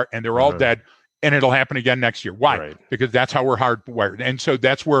in a car, and they're all dead. And it'll happen again next year. Why? Right. Because that's how we're hardwired. And so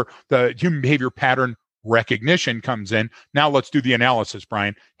that's where the human behavior pattern recognition comes in. Now let's do the analysis,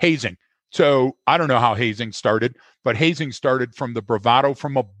 Brian. Hazing. So I don't know how hazing started, but hazing started from the bravado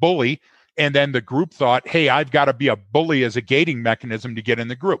from a bully. And then the group thought, hey, I've got to be a bully as a gating mechanism to get in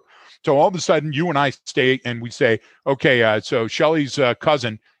the group. So all of a sudden, you and I stay and we say, okay, so Shelly's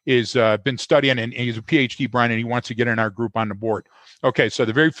cousin is been studying, and he's a PhD, Brian, and he wants to get in our group on the board. Okay, so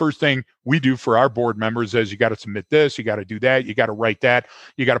the very first thing we do for our board members is you got to submit this, you got to do that, you got to write that,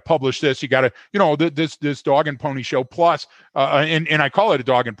 you got to publish this, you got to, this dog and pony show plus, and I call it a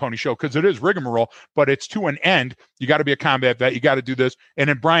dog and pony show because it is rigmarole, but it's to an end. You got to be a combat vet, you got to do this. And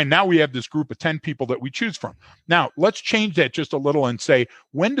then, Brian, now we have this group of 10 people that we choose from. Now, let's change that just a little and say,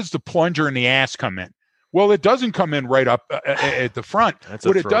 when does the plunger in the ass come in? Well, it doesn't come in right up at the front.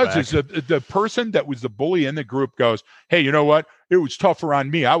 What it does is the person that was the bully in the group goes, hey, you know what? It was tougher on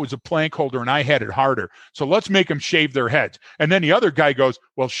me. I was a plank holder and I had it harder. So let's make them shave their heads. And then the other guy goes,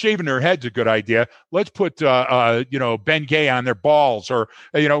 well, shaving their head's a good idea. Let's put, Bengay on their balls or,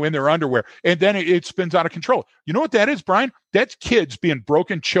 in their underwear. And then it spins out of control. You know what that is, Brian? That's kids being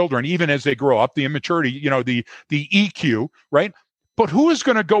broken children, even as they grow up, the immaturity, the EQ, right? But who is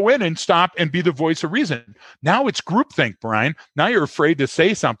going to go in and stop and be the voice of reason? Now it's groupthink, Brian. Now you're afraid to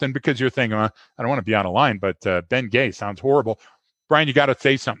say something because you're thinking, I don't want to be out of line, but Bengay sounds horrible. Brian, you got to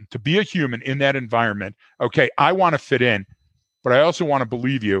say something. To be a human in that environment, okay, I want to fit in, but I also want to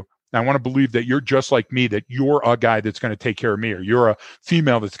believe you. And I want to believe that you're just like me, that you're a guy that's going to take care of me, or you're a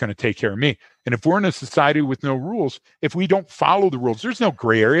female that's going to take care of me. And if we're in a society with no rules, if we don't follow the rules, there's no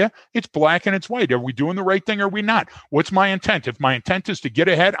gray area. It's black and it's white. Are we doing the right thing or are we not? What's my intent? If my intent is to get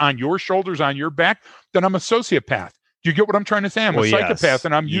ahead on your shoulders, on your back, then I'm a sociopath. Do you get what I'm trying to say? I'm a psychopath,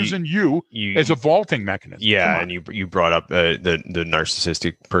 and I'm using you as a vaulting mechanism. Yeah, and you brought up the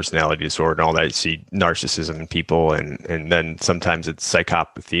narcissistic personality disorder and all that. You see narcissism in people, and then sometimes it's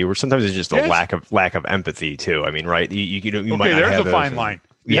psychopathy, or sometimes it's just a lack of empathy too. I mean, right? You might not there's have a fine line.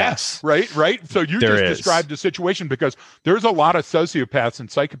 Yes. Right. So you just described the situation, because there's a lot of sociopaths and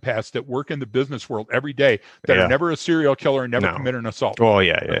psychopaths that work in the business world every day that are never a serial killer and never commit an assault. Oh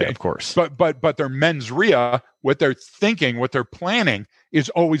yeah, of course. But their mens rea, what they're thinking, what they're planning is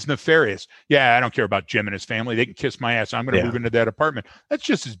always nefarious. Yeah, I don't care about Jim and his family. They can kiss my ass. I'm going to move into that apartment. That's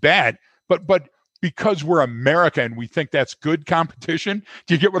just as bad. But because we're America and we think that's good competition,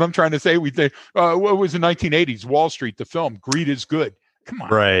 do you get what I'm trying to say? We think, what was the 1980s? Wall Street, the film, greed is good. Come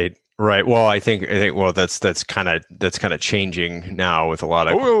on. Right. Well, I think that's kind of changing now with a lot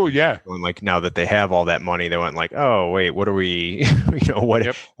of like, now that they have all that money, they went like, oh wait, what are we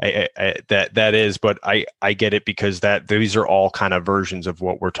that is, but I get it, because these are all kind of versions of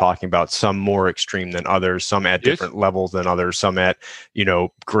what we're talking about, some more extreme than others, some at different levels than others, some at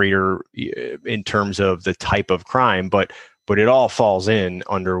greater in terms of the type of crime, but it all falls in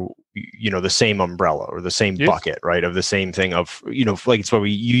under the same umbrella or the same bucket, right? Of the same thing of, like, it's what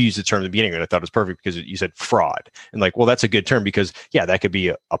you used the term at the beginning, and I thought it was perfect because you said fraud. And like, well, that's a good term, because that could be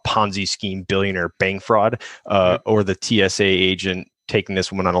a Ponzi scheme, billionaire bank fraud, or the TSA agent taking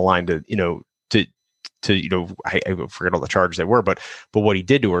this woman on a line to I forget all the charges that were, but what he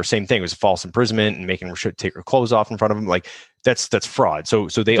did to her, same thing, it was false imprisonment and making her take her clothes off in front of him. Like that's fraud. So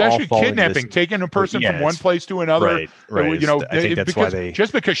they all fall kidnapping, taking a person from one place to another. Right. I think that's why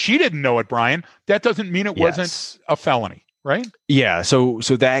just because she didn't know it, Brian, that doesn't mean it wasn't a felony. Right. Yeah. So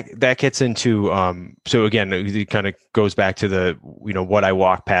that gets into, so again, it kind of goes back to the, what I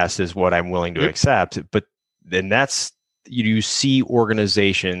walk past is what I'm willing to accept. But then that's, you see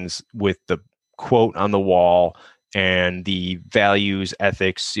organizations with the quote on the wall and the values,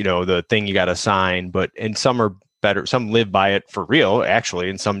 ethics, the thing you got to sign, and some are better, some live by it for real, actually,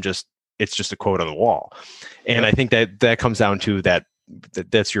 and some it's just a quote on the wall. And I think that comes down to that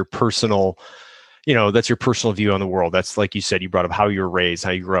that's your personal, that's your personal view on the world. That's, like you said, you brought up how you were raised,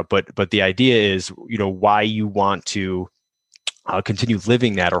 how you grew up, but the idea is, why you want to continue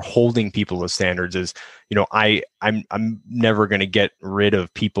living that or holding people to standards is, I'm never going to get rid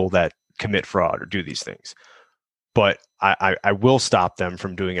of people that commit fraud or do these things, but I will stop them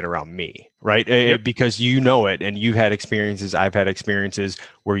from doing it around me, right? Yep. Because it, and you've had experiences, I've had experiences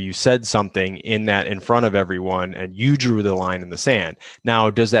where you said something in front of everyone and you drew the line in the sand. Now,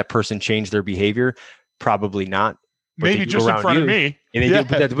 does that person change their behavior? Probably not. Maybe just in front of me. And yeah.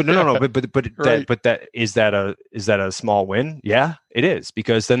 But is that a small win? Yeah, it is,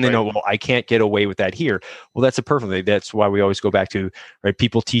 because then they know, well, I can't get away with that here. Well, that's a perfect thing. That's why we always go back to, right?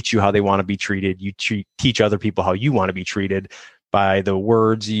 People teach you how they want to be treated. You teach other people how you want to be treated by the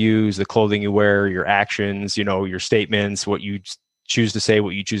words you use, the clothing you wear, your actions, your statements, what you choose to say,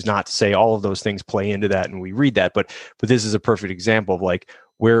 what you choose not to say. All of those things play into that, and we read that. But this is a perfect example of like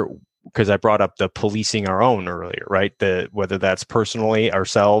where. Because I brought up the policing our own earlier, right? Whether that's personally,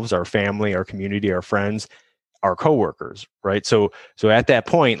 ourselves, our family, our community, our friends, our coworkers, right? So at that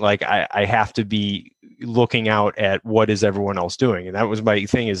point, like I have to be looking out at what is everyone else doing. And that was my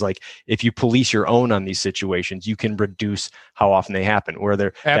thing, is like, if you police your own on these situations, you can reduce how often they happen, where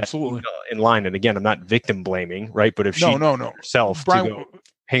they're absolutely in line. And again, I'm not victim blaming, right? But if she herself Brian, to go,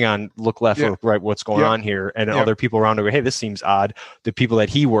 hang on, look left, look right, what's going on here? And other people around her go, hey, this seems odd. The people that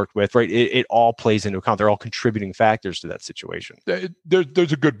he worked with, right? It all plays into account. They're all contributing factors to that situation.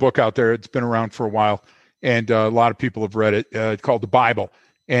 There's a good book out there. It's been around for a while, and a lot of people have read it. It's called The Bible.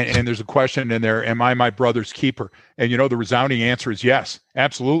 And there's a question in there, am I my brother's keeper? And the resounding answer is yes,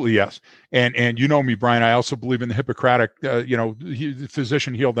 absolutely yes. And me, Brian, I also believe in the Hippocratic,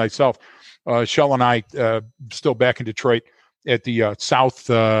 physician heal thyself. Shell and I, still back in Detroit, at the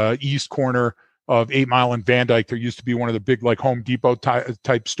southeast corner of 8 Mile and Van Dyke, there used to be one of the big like Home Depot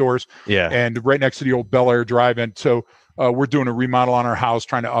type stores. Yeah. And right next to the old Bel Air Drive. And so we're doing a remodel on our house,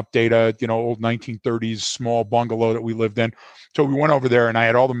 trying to update a old 1930s small bungalow that we lived in. So we went over there, and I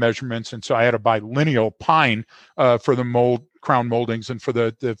had all the measurements, and so I had to buy lineal pine for the crown moldings and for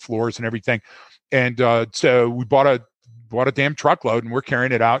the floors and everything. And so we bought a damn truckload, and we're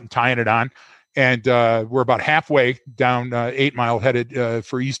carrying it out and tying it on. And we're about halfway down 8 Mile headed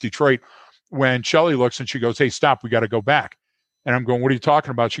for East Detroit when Shelly looks and she goes, hey, stop, we got to go back. And I'm going, what are you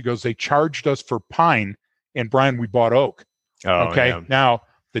talking about? She goes, they charged us for pine, and Brian, we bought oak. Oh, okay. Yeah. Now,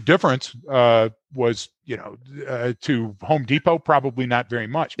 the difference was, to Home Depot, probably not very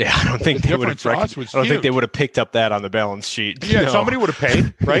much. Yeah, I don't think they would have. I don't think they would have picked up that on the balance sheet. Yeah, somebody would have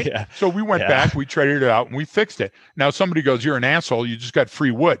paid, right? Yeah. So we went back, we traded it out, and we fixed it. Now somebody goes, "You're an asshole. You just got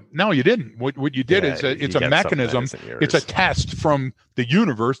free wood." No, you didn't. What you did is it's a mechanism. It's a test from the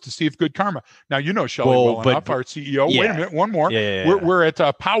universe to see if good karma. Now Shelley well enough, our CEO. Wait a minute, one more. We're at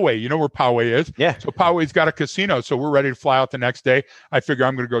Poway. You know where Poway is? Yeah. So Poway's got a casino, so we're ready to fly out the next day. I figure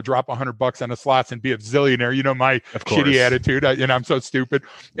I'm going to go drop $100 on the slots and be a zillionaire. My shitty attitude, I'm so stupid.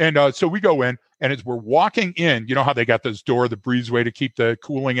 And so we go in, and as we're walking in, you know how they got this door, the breezeway to keep the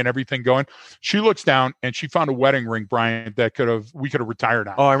cooling and everything going. She looks down, and she found a wedding ring, Brian, that we could have retired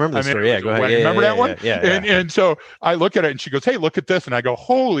on. Oh, I remember the story. Yeah, go ahead. Remember that one? Yeah. And so I look at it, and she goes, hey, look at this. And I go,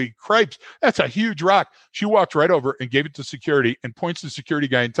 holy cripes, that's a huge rock. She walked right over and gave it to security and points to the security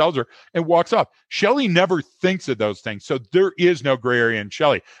guy and tells her and walks up. Shelly never thinks of those things. So there is no gray area in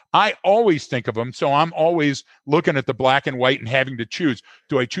Shelly. I always think of them. So I'm always looking at the black and white and having to choose.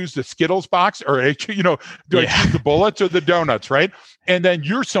 Do I choose the Skittles box, or, I choose the bullets or the donuts, right? And then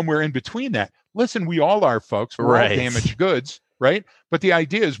you're somewhere in between that. Listen, we all are, folks. We're all damaged goods, right? But the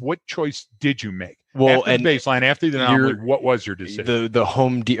idea is, what choice did you make? Well, after the baseline, after the anomaly, what was your decision? The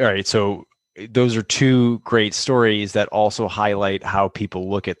Home Depot. All right, so those are two great stories that also highlight how people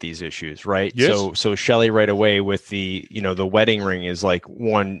look at these issues, right? Yes. So Shelly right away with the wedding ring is like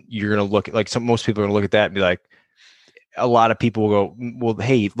one, you're going to look at, like most people are going to look at that and be like, a lot of people will go, well,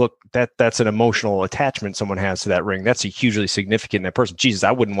 hey, look, that's an emotional attachment someone has to that ring. That's a hugely significant that person. Jesus,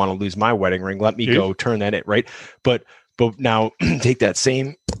 I wouldn't want to lose my wedding ring. Let me go turn that in, right? But now take that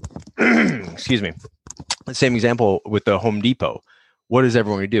same, excuse me, the same example with the Home Depot. What is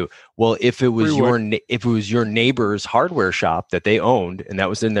everyone going to do? Well, if it was your neighbor's hardware shop that they owned and that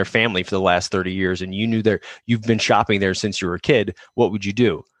was in their family for the last 30 years, and you knew you've been shopping there since you were a kid, what would you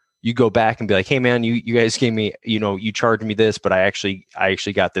do? You go back and be like, hey man, you guys gave me, you charged me this, but I actually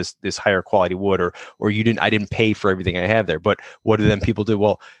got this higher quality wood, or I didn't pay for everything I have there. But what do then people do?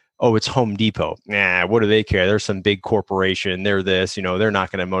 Well, oh, it's Home Depot. Nah, what do they care? They're some big corporation. They're this, they're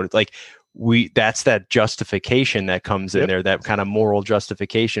not going to motivate. Like that's that justification that comes in there, that kind of moral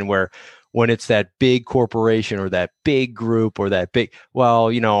justification where when it's that big corporation or that big group or that big,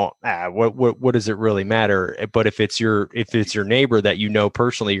 well, what does it really matter? But if it's your neighbor that you know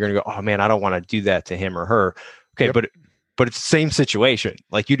personally, you're going to go, oh man, I don't want to do that to him or her. Okay, Yep. but it's the same situation.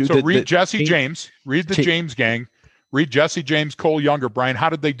 Like you do. So read Jesse James, read the James Gang, read Jesse James, Cole Younger, Brian. How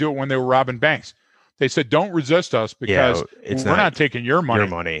did they do it when they were robbing banks? They said, don't resist us because we're not taking your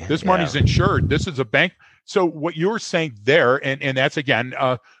money. This money's insured. This is a bank. So what you're saying there, and that's again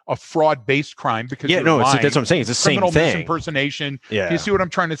a fraud-based crime because that's what I'm saying. It's the same thing. Criminal misimpersonation. Yeah. You see what I'm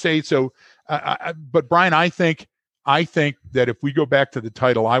trying to say? So, but Brian, I think that if we go back to the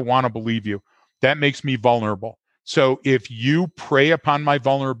title, I want to believe you. That makes me vulnerable. So if you prey upon my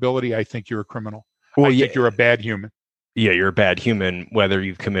vulnerability, I think you're a criminal. I think you're a bad human. Yeah, you're a bad human, whether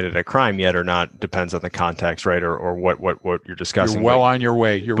you've committed a crime yet or not, depends on the context, right? Or what you're discussing. You're on your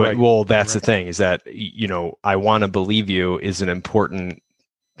way. You're right. Well, that's the thing is that, I want to believe you is an important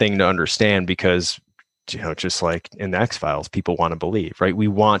thing to understand because, just like in the X-Files, people want to believe, right? We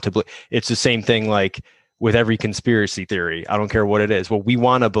want to believe. It's the same thing like with every conspiracy theory. I don't care what it is. Well, we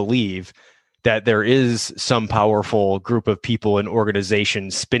want to believe that there is some powerful group of people and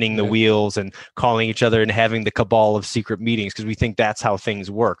organizations spinning the wheels and calling each other and having the cabal of secret meetings because we think that's how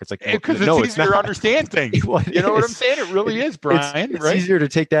things work. It's like, because it's easier to understand things. What I'm saying? It really is, Brian. It's easier to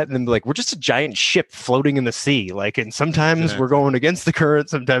take that and then be like, we're just a giant ship floating in the sea. Like, and sometimes we're going against the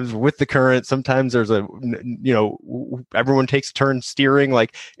current, sometimes with the current, sometimes there's everyone takes turns steering.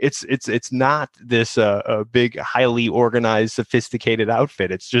 Like it's not this a big, highly organized, sophisticated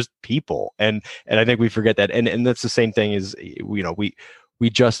outfit. It's just people. And I think we forget that. And that's the same thing as, we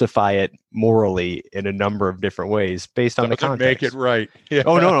justify it morally in a number of different ways based on the context. Make it right. Yeah.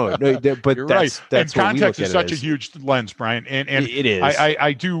 Oh, no. But you're that's and context is such a huge lens, Brian. And it is.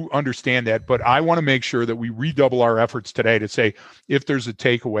 I do understand that, but I want to make sure that we redouble our efforts today to say, if there's a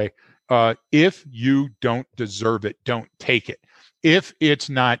takeaway, if you don't deserve it, don't take it. If it's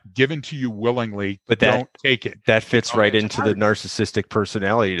not given to you willingly, don't take it. That fits right into the narcissistic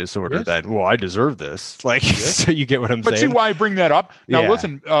personality disorder. That, well, I deserve this. Like, so you get what I'm saying? But see why I bring that up? Now,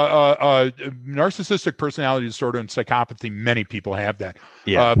 listen, narcissistic personality disorder and psychopathy, many people have that.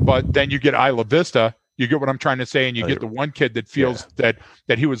 Yeah. But then you get Isla Vista. You get what I'm trying to say, and you get the one kid that feels that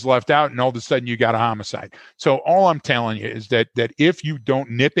he was left out, and all of a sudden you got a homicide. So all I'm telling you is that if you don't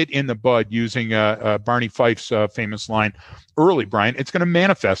nip it in the bud, using Barney Fife's famous line early, Brian, it's going to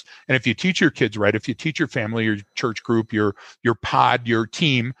manifest. And if you teach your kids right, if you teach your family, your church group, your pod, your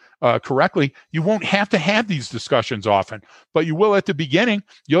team correctly, you won't have to have these discussions often. But you will at the beginning.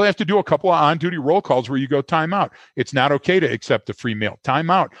 You'll have to do a couple of on-duty roll calls where you go, time out. It's not okay to accept a free meal.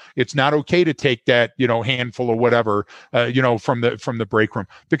 Time out. It's not okay to take that handful of whatever from the break room,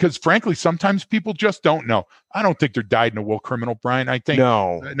 because frankly, sometimes people just don't know. I don't think they're dyed-in-the-wool criminal, Brian. I think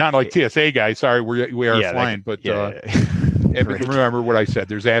not like TSA guys. Sorry, we are flying, but remember what I said.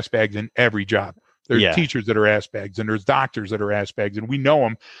 There's ass bags in every job. There's teachers that are ass bags, and there's doctors that are ass bags, and we know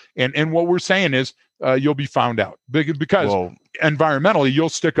them. And what we're saying is, you'll be found out because environmentally, you'll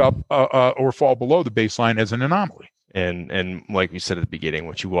stick up or fall below the baseline as an anomaly. And like we said at the beginning,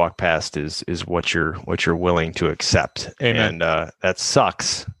 what you walk past is what you're willing to accept. Amen. And that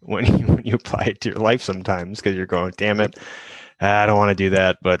sucks when you apply it to your life sometimes, because you're going, damn it, I don't want to do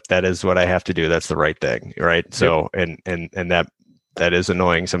that, but that is what I have to do. That's the right thing, right? So and that is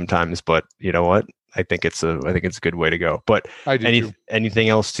annoying sometimes, but you know what? I think it's a good way to go. But anything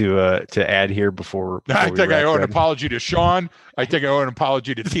else to add here before I think I owe an apology to Sean. I think I owe an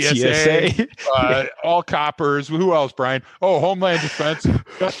apology to TSA. All coppers. Who else, Brian? Oh, Homeland Defense.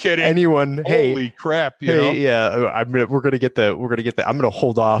 Just kidding. Anyone? Holy crap! We're gonna get the. I'm gonna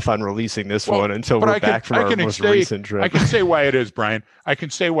hold off on releasing this one until we're back from our most recent trip. I can say why it is, Brian. I can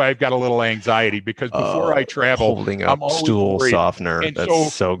say why I've got a little anxiety, because before I travel, holding up stool worried. Softener. And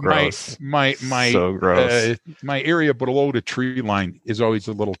that's so gross. So gross. My area below the tree line is always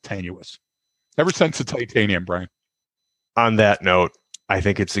a little tenuous. Ever since the titanium, Brian. On that note, I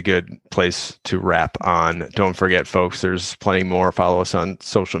think it's a good place to wrap on. Don't forget, folks, there's plenty more. Follow us on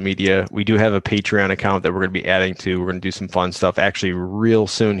social media. We do have a Patreon account that we're going to be adding to. We're going to do some fun stuff actually real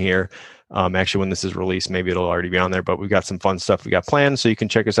soon here. Actually, when this is released, maybe it'll already be on there, but we've got some fun stuff we got planned, so you can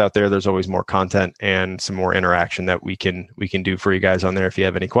check us out there. There's always more content and some more interaction that we can do for you guys on there. If you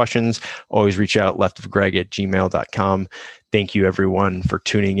have any questions, always reach out, leftofgreg@gmail.com. Thank you, everyone, for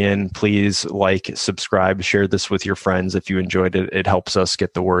tuning in. Please like, subscribe, share this with your friends if you enjoyed it. It helps us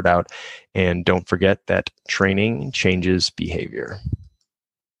get the word out. And don't forget that training changes behavior.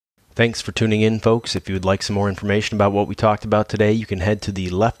 Thanks for tuning in, folks. If you would like some more information about what we talked about today, you can head to the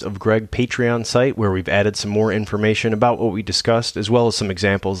Left of Greg Patreon site, where we've added some more information about what we discussed, as well as some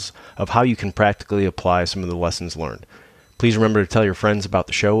examples of how you can practically apply some of the lessons learned. Please remember to tell your friends about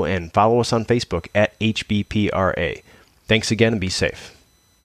the show and follow us on Facebook at HBPRA. Thanks again and be safe.